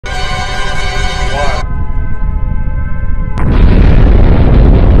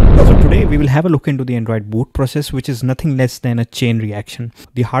we will have a look into the Android boot process, which is nothing less than a chain reaction.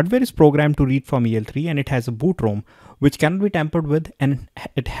 The hardware is programmed to read from EL3 and it has a boot ROM which cannot be tampered with, and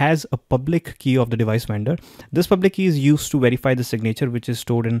it has a public key of the device vendor. This public key is used to verify the signature which is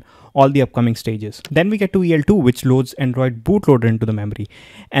stored in all the upcoming stages. Then we get to EL2, which loads Android bootloader into the memory.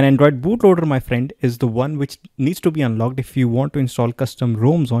 And Android bootloader, my friend, is the one which needs to be unlocked if you want to install custom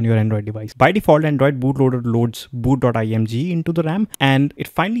ROMs on your Android device. By default, Android bootloader loads boot.img into the RAM, and it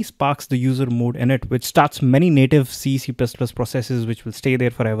finally sparks the user mode init, which starts many native C++ processes which will stay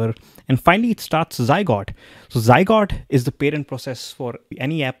there forever. And finally, it starts Zygote. So Zygote is the parent process for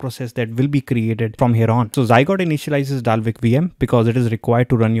any app process that will be created from here on. So Zygote initializes Dalvik VM because it is required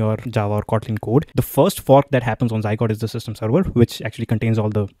to run your Java or Kotlin code. The first fork that happens on Zygote is the system server, which actually contains all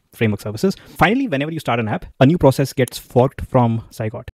the framework services. Finally, whenever you start an app, a new process gets forked from Zygote.